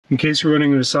In case you're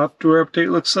wondering what a software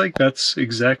update looks like, that's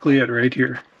exactly it right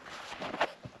here.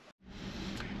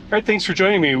 Alright, thanks for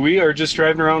joining me. We are just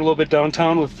driving around a little bit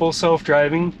downtown with full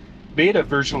self-driving beta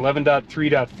version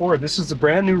 11.3.4. This is a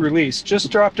brand new release.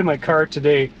 Just dropped in my car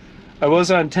today. I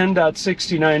was on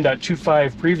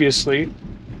 10.69.25 previously.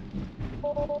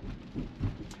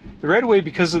 Right away,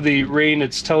 because of the rain,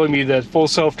 it's telling me that full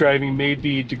self-driving may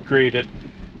be degraded.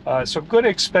 So I'm going to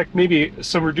expect maybe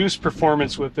some reduced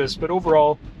performance with this, but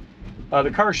overall, the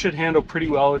car should handle pretty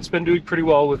well. It's been doing pretty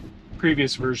well with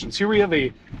previous versions. Here we have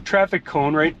a traffic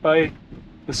cone right by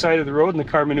the side of the road, and the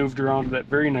car maneuvered around that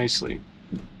very nicely.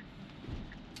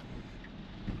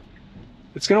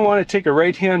 It's going to want to take a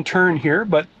right-hand turn here,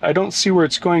 but I don't see where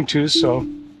it's going to, so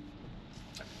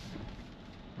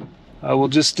we'll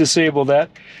just disable that.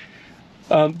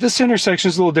 This intersection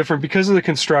is a little different because of the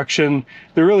construction.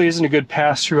 There really isn't a good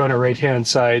pass-through on a right-hand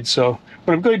side, so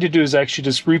what I'm going to do is actually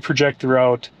just reproject the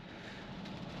route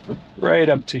right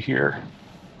up to here.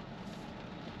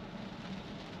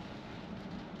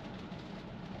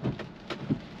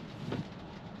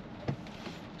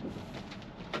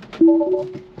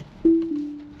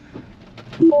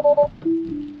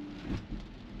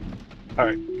 All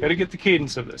right, got to get the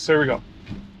cadence of this. There we go.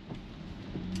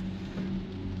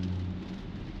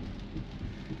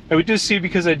 And we do see,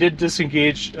 because I did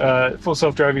disengage full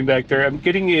self-driving back there, I'm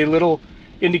getting a little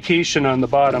indication on the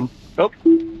bottom. Oh,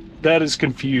 that is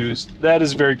confused. That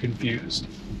is very confused.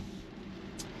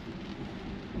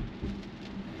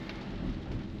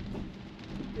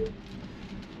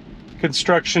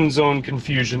 Construction zone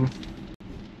confusion.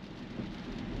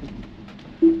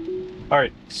 All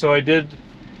right, so I did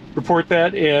report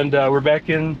that, and we're back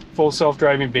in full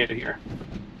self-driving beta here.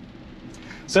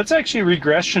 So that's actually a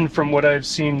regression from what I've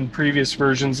seen in previous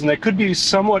versions, and that could be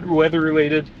somewhat weather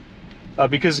related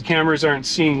because the cameras aren't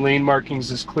seeing lane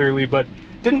markings as clearly, but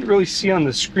didn't really see on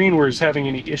the screen where it's having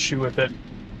any issue with it.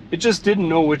 It just didn't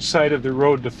know which side of the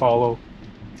road to follow.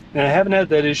 And I haven't had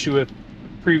that issue with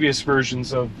previous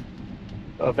versions of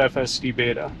FSD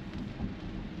Beta.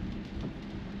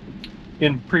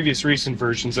 In previous recent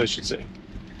versions, I should say.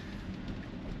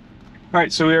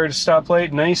 Alright, so we are at a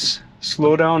stoplight. Nice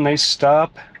slow down, nice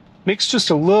stop. Makes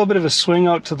just a little bit of a swing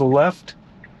out to the left.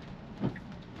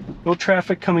 No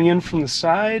traffic coming in from the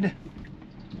side.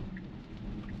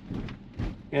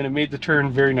 And it made the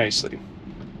turn very nicely.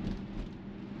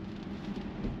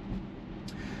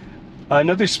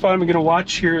 Another spot I'm going to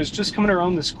watch here is just coming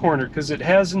around this corner, because it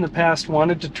has in the past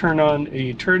wanted to turn on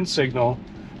a turn signal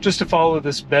just to follow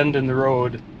this bend in the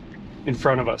road in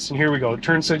front of us. And here we go,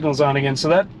 turn signal's on again, so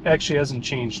that actually hasn't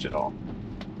changed at all.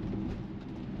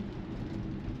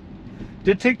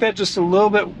 Did take that just a little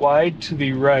bit wide to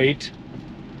the right.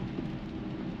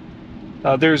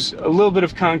 There's a little bit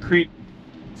of concrete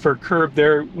for curb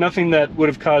there. Nothing that would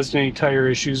have caused any tire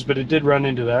issues, but it did run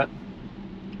into that.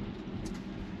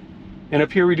 And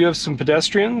up here we do have some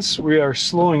pedestrians. We are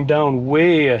slowing down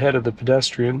way ahead of the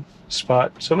pedestrian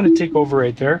spot. So I'm going to take over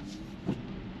right there.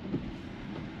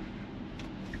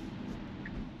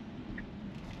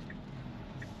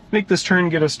 Make this turn,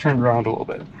 get us turned around a little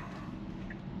bit.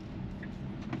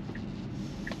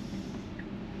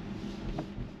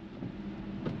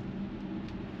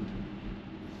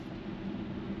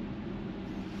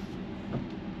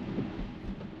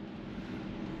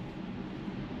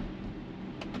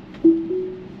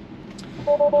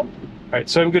 Alright,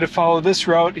 so I'm going to follow this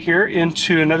route here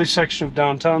into another section of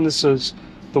downtown. This is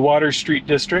the Water Street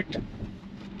District.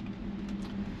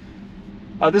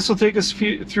 This will take us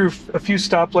through a few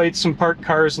stoplights, some parked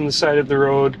cars on the side of the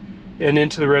road, and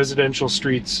into the residential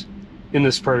streets in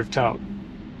this part of town.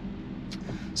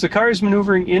 So the car is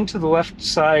maneuvering into the left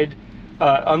side.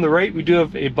 On the right we do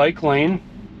have a bike lane,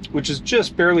 which is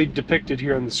just barely depicted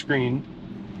here on the screen.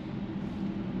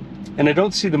 And I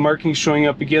don't see the markings showing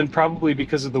up again, probably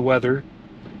because of the weather.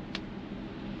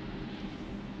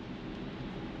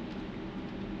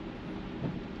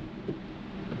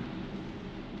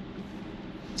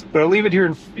 But I'll leave it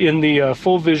here in the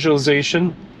full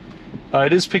visualization.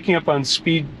 It is picking up on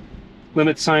speed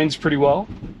limit signs pretty well.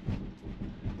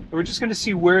 And we're just going to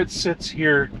see where it sits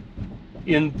here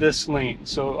in this lane.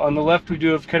 So on the left we do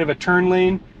have kind of a turn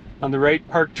lane. On the right,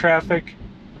 parked traffic.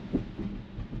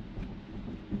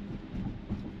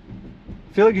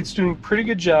 I feel like it's doing a pretty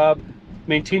good job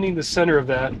maintaining the center of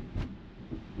that.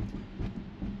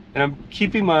 And I'm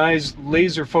keeping my eyes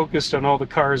laser focused on all the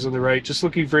cars on the right, just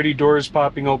looking for any doors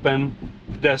popping open,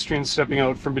 pedestrians stepping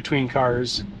out from between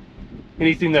cars.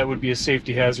 Anything that would be a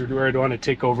safety hazard where I'd want to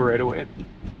take over right away.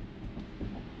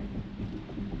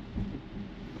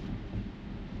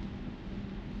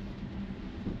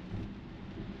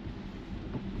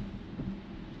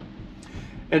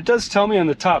 It does tell me on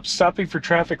the top, stopping for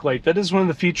traffic light. That is one of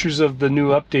the features of the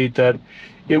new update, that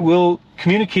it will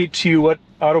communicate to you what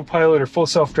autopilot or full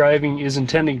self-driving is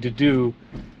intending to do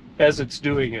as it's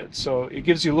doing it. So it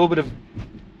gives you a little bit of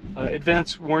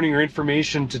advanced warning or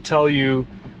information to tell you,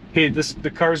 hey,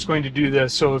 the car is going to do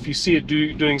this. So if you see it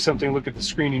doing something, look at the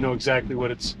screen, you know exactly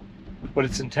what it's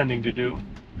intending to do.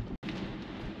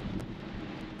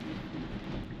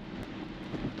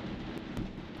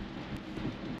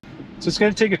 So it's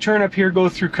going to take a turn up here, go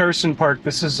through Carson Park.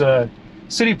 This is a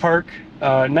city park,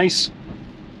 nice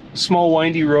small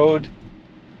windy road.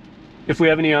 If we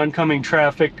have any oncoming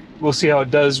traffic, we'll see how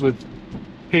it does with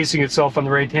pacing itself on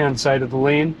the right-hand side of the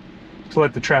lane to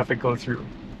let the traffic go through.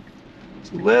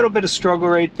 It's a little bit of struggle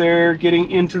right there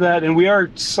getting into that, and we are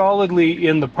solidly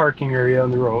in the parking area on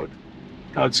the road.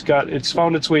 Now it's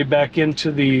found its way back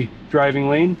into the driving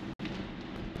lane.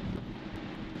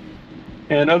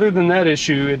 And other than that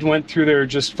issue, it went through there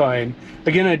just fine.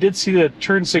 Again, I did see the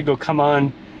turn signal come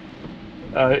on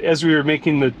as we were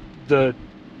making the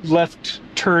left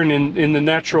turn in the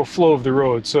natural flow of the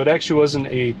road. So it actually wasn't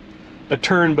a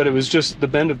turn, but it was just the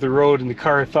bend of the road, and the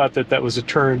car thought that was a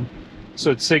turn,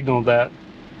 so it signaled that.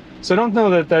 So I don't know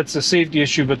that that's a safety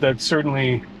issue, but that's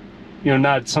certainly,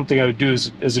 not something I would do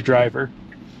as a driver.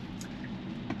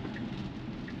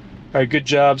 All right, good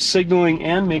job signaling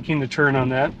and making the turn on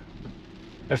that.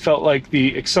 I felt like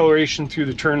the acceleration through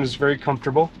the turn was very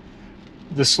comfortable.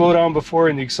 The slowdown before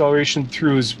and the acceleration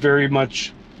through is very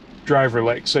much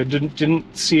driver-like, so I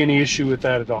didn't see any issue with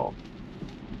that at all.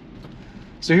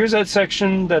 So here's that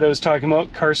section that I was talking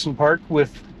about, Carson Park,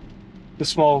 with the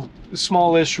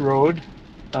smallish road.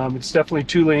 It's definitely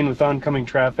 2-lane with oncoming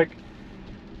traffic.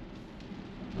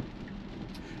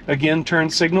 Again, turn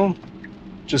signal,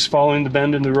 just following the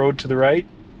bend in the road to the right.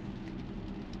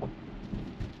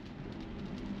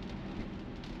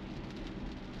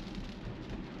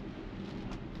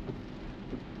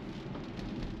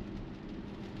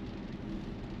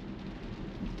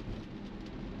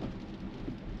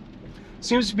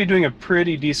 Seems to be doing a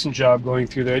pretty decent job going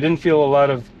through there. I didn't feel a lot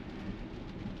of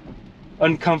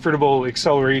uncomfortable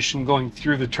acceleration going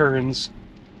through the turns.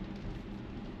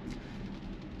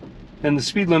 And the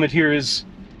speed limit here is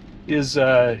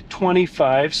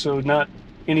 25, so not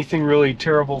anything really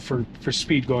terrible for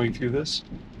speed going through this.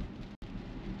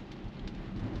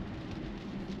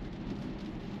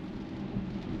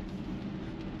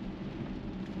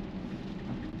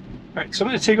 Alright, so I'm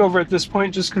going to take over at this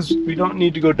point just because we don't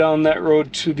need to go down that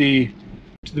road to the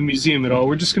museum at all.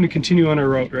 We're just going to continue on our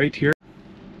route right here.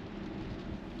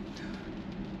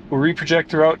 We'll reproject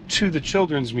the route to the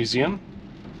Children's Museum.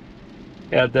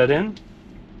 Add that in.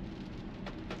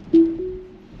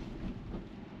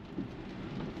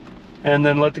 And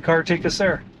then let the car take us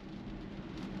there.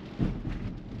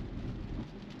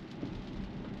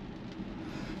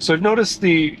 So I've noticed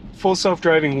the full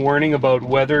self-driving warning about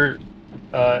weather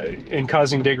and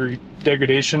causing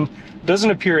degradation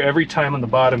doesn't appear every time on the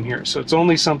bottom here, so it's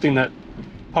only something that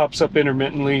pops up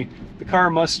intermittently. The car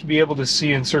must be able to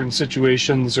see in certain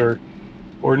situations or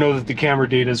know that the camera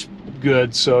data is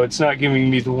good, so it's not giving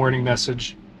me the warning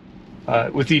message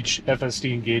with each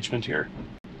FSD engagement here.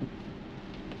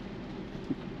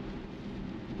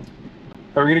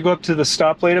 We're going to go up to the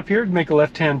stoplight up here, make a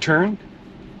left-hand turn,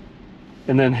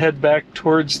 and then head back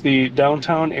towards the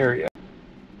downtown area.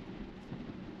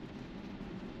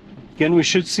 Again, we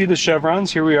should see the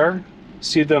chevrons. Here we are.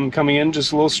 See them coming in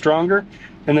just a little stronger.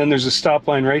 And then there's a stop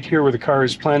line right here where the car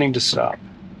is planning to stop.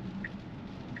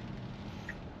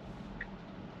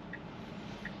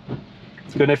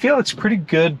 Good. I feel it's pretty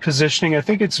good positioning. I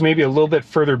think it's maybe a little bit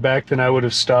further back than I would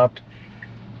have stopped,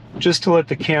 just to let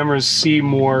the cameras see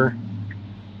more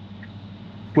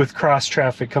with cross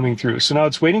traffic coming through. So now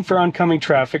it's waiting for oncoming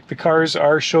traffic. The cars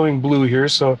are showing blue here,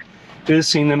 so it is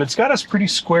seeing them. It's got us pretty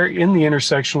square in the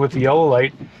intersection with the yellow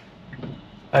light.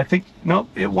 I think, nope,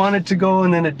 it wanted to go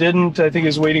and then it didn't. I think it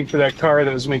was waiting for that car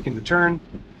that was making the turn.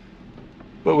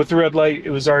 But with the red light, it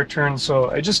was our turn, so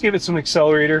I just gave it some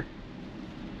accelerator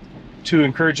to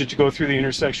encourage it to go through the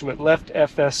intersection, but left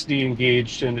FSD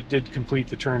engaged, and it did complete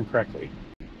the turn correctly.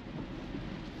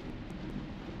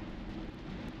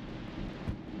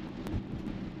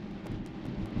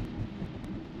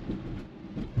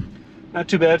 Not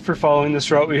too bad for following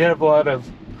this route. We have a lot of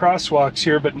crosswalks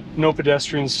here, but no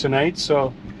pedestrians tonight,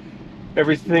 so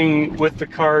everything with the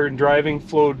car and driving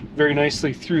flowed very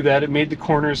nicely through that. It made the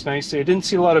corners nicely. I didn't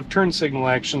see a lot of turn signal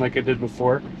action like I did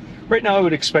before. Right now I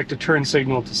would expect a turn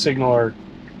signal to signal our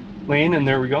lane, and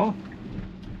there we go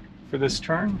for this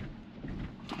turn.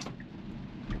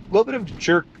 A little bit of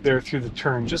jerk there through the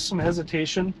turn, just some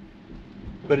hesitation.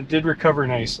 but it did recover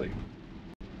nicely.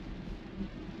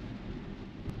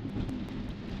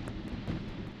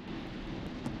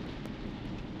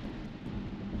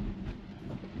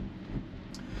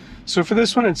 So for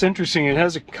this one, it's interesting. It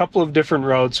has a couple of different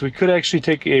routes. We could actually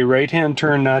take a right-hand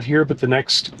turn, not here, but the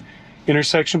next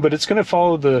intersection, but it's going to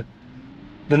follow the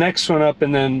next one up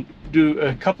and then do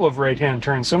a couple of right-hand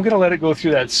turns. So I'm going to let it go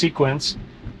through that sequence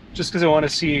just because I want to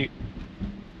see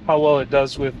how well it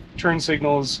does with turn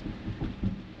signals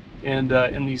and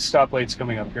these stoplights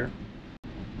coming up here.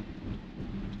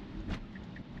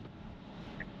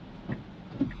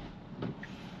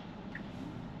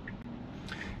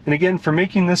 And again, for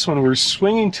making this one, we're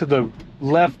swinging to the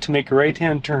left to make a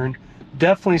right-hand turn.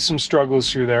 Definitely some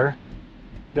struggles through there.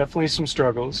 Definitely some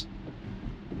struggles.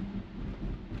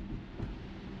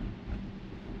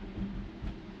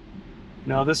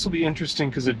 Now this will be interesting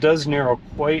because it does narrow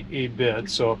quite a bit,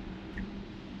 so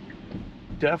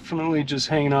definitely just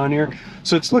hanging on here.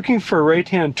 So it's looking for a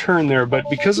right-hand turn there, but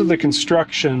because of the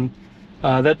construction,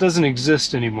 that doesn't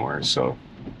exist anymore. So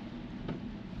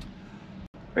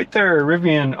right there,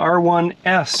 Rivian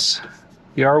R1S,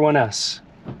 the R1S.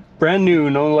 Brand new,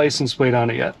 no license plate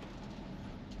on it yet.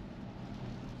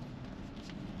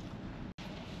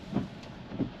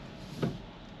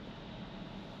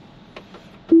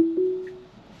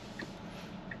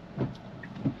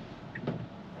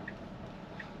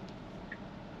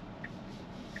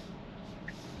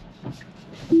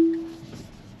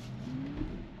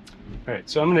 All right,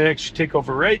 so I'm going to actually take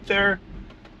over right there.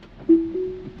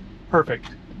 Perfect.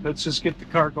 Let's just get the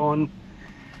car going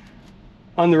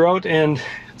on the route, and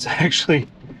it's actually,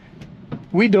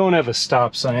 we don't have a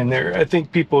stop sign there. I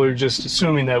think people are just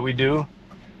assuming that we do,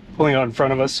 pulling out in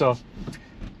front of us, so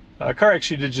car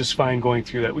actually did just fine going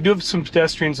through that. We do have some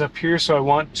pedestrians up here, so I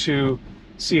want to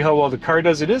see how well the car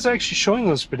does. It is actually showing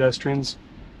those pedestrians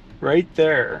right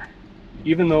there,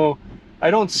 even though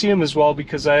I don't see them as well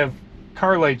because I have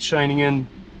car lights shining in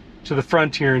to the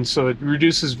front here, and so it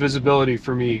reduces visibility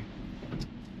for me.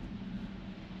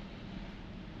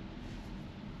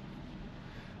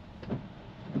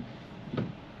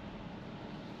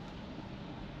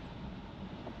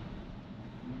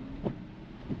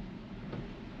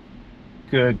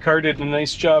 Good. Car did a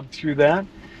nice job through that.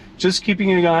 Just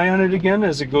keeping an eye on it again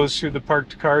as it goes through the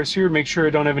parked cars here. Make sure I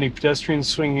don't have any pedestrians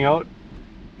swinging out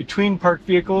between parked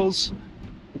vehicles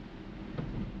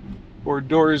or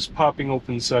doors popping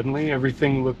open suddenly.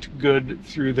 Everything looked good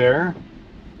through there.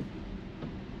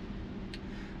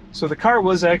 So the car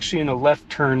was actually in a left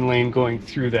turn lane going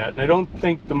through that. And I don't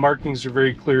think the markings are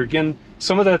very clear. Again,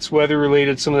 some of that's weather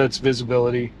related, some of that's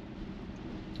visibility.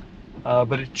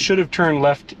 But it should have turned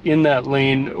left in that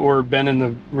lane or been in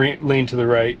the lane to the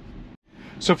right.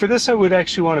 So for this, I would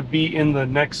actually want to be in the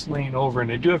next lane over,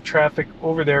 and I do have traffic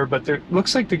over there, but it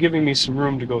looks like they're giving me some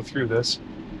room to go through this.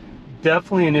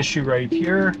 Definitely an issue right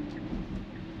here.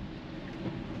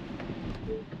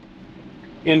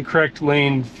 Incorrect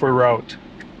lane for route.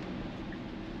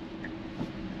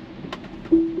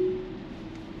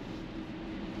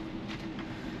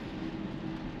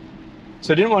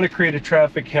 So I didn't want to create a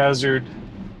traffic hazard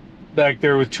back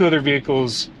there with two other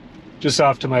vehicles just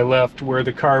off to my left where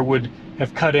the car would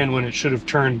have cut in when it should have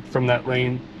turned from that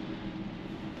lane.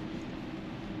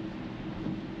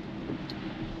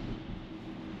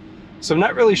 So I'm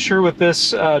not really sure with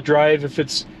this drive if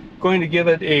it's going to give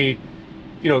it a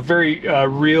very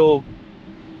real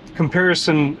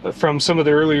comparison from some of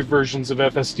the earlier versions of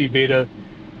FSD Beta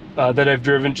that I've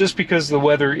driven, just because the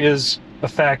weather is a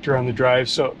factor on the drive.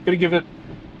 So I'm going to give it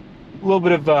a little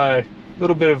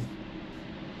bit of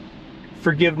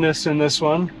forgiveness in this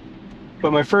one.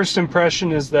 But my first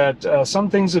impression is that some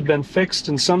things have been fixed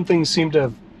and some things seem to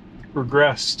have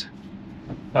regressed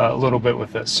a little bit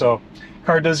with this. So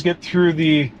car does get through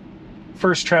the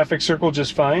first traffic circle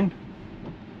just fine.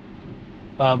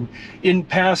 In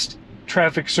past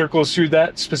traffic circles through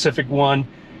that specific one,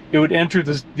 it would enter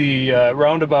the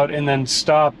roundabout and then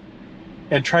stop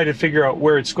and try to figure out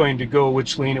where it's going to go,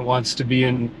 which lane it wants to be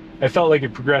in. I felt like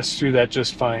it progressed through that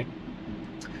just fine.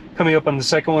 Coming up on the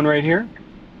second one right here,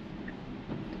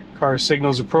 car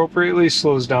signals appropriately,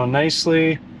 slows down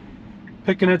nicely,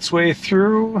 picking its way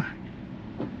through.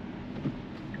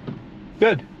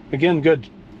 Good. Again, good.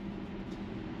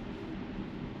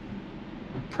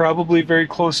 Probably very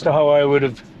close to how I would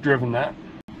have driven that.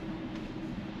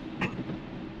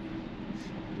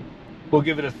 We'll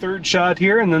give it a third shot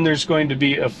here, and then there's going to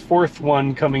be a fourth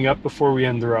one coming up before we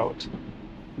end the route.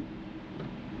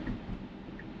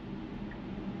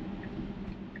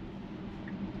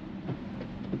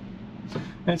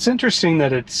 And it's interesting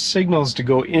that it signals to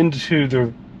go into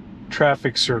the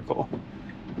traffic circle.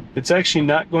 it's actually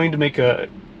not going to make a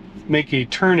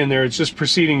turn in there. It's just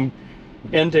proceeding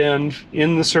end to end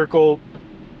in the circle,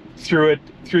 through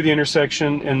the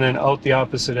intersection, and then out the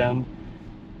opposite end.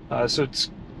 So it's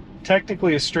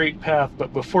technically a straight path,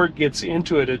 but before it gets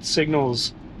into it, it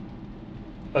signals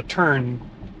a turn,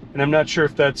 and I'm not sure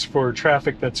if that's for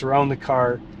traffic that's around the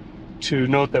car to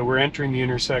note that we're entering the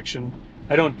intersection.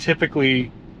 I don't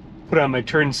typically put on my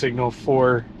turn signal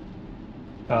for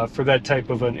that type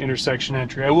of an intersection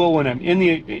entry. I will when I'm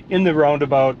in the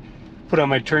roundabout put on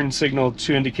my turn signal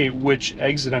to indicate which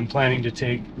exit I'm planning to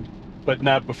take, but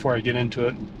not before I get into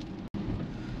it.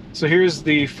 So here's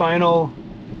the final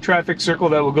traffic circle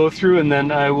that we'll go through, and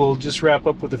then I will just wrap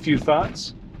up with a few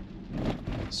thoughts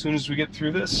as soon as we get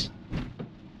through this.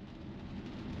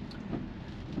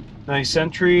 Nice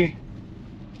entry,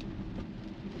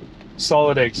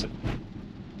 solid exit.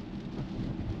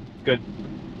 Good.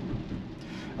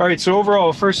 All right, so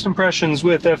overall, first impressions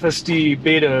with FSD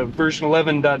Beta version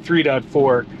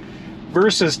 11.3.4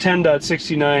 versus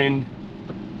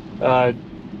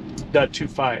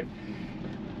 10.69.25.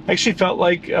 I actually felt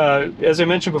like, as I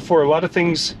mentioned before, a lot of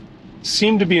things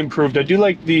seem to be improved. I do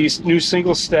like the new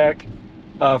single stack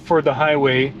for the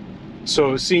highway.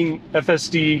 So seeing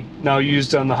FSD now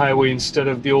used on the highway instead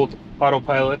of the old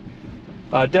autopilot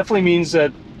definitely means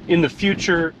that in the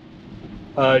future,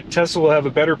 Tesla will have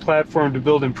a better platform to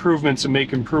build improvements and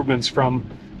make improvements from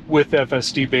with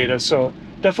FSD Beta. So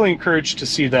definitely encouraged to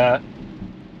see that.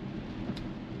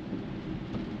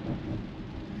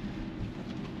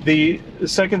 The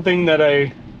second thing that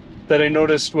I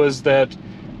noticed was that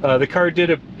the car did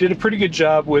a pretty good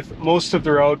job with most of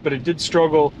the route, but it did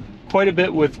struggle quite a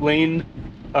bit with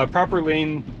proper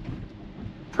lane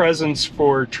presence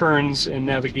for turns and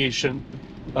navigation.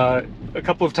 A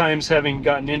couple of times having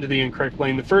gotten into the incorrect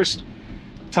lane. The first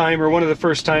time, or one of the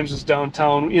first times, was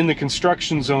downtown in the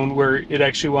construction zone, where it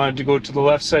actually wanted to go to the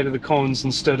left side of the cones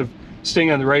instead of staying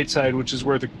on the right side, which is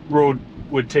where the road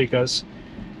would take us.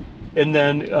 And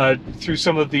then through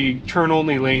some of the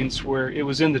turn-only lanes, where it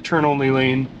was in the turn-only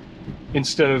lane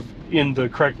instead of in the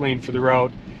correct lane for the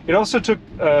route. It also took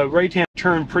a right-hand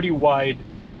turn pretty wide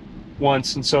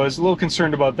once, and so I was a little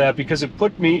concerned about that, because it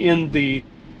put me in the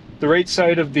right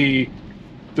side of the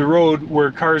road where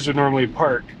cars would normally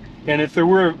park. And if there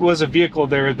was a vehicle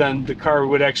there, then the car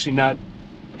would actually not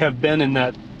have been in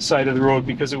that side of the road,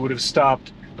 because it would have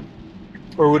stopped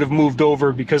or would have moved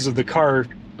over because of the car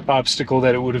obstacle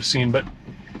that it would have seen. But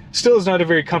still is not a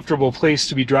very comfortable place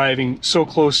to be driving so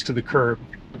close to the curb.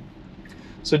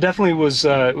 So definitely was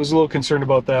a little concerned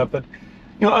about that. But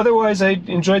otherwise I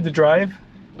enjoyed the drive.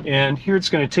 And here it's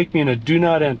going to take me in a do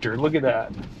not enter. Look at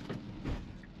that.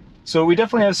 So we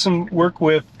definitely have some work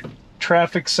with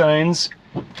traffic signs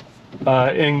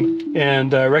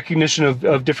and recognition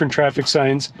of different traffic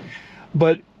signs.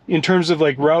 But in terms of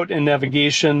like route and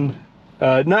navigation,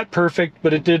 not perfect,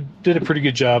 but it did a pretty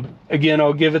good job. Again,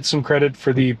 I'll give it some credit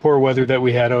for the poor weather that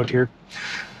we had out here.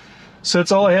 So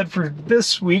that's all I had for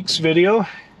this week's video.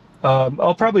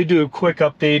 I'll probably do a quick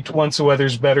update once the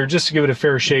weather's better, just to give it a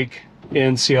fair shake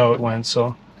and see how it went.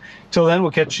 So till then,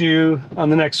 we'll catch you on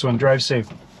the next one. Drive safe.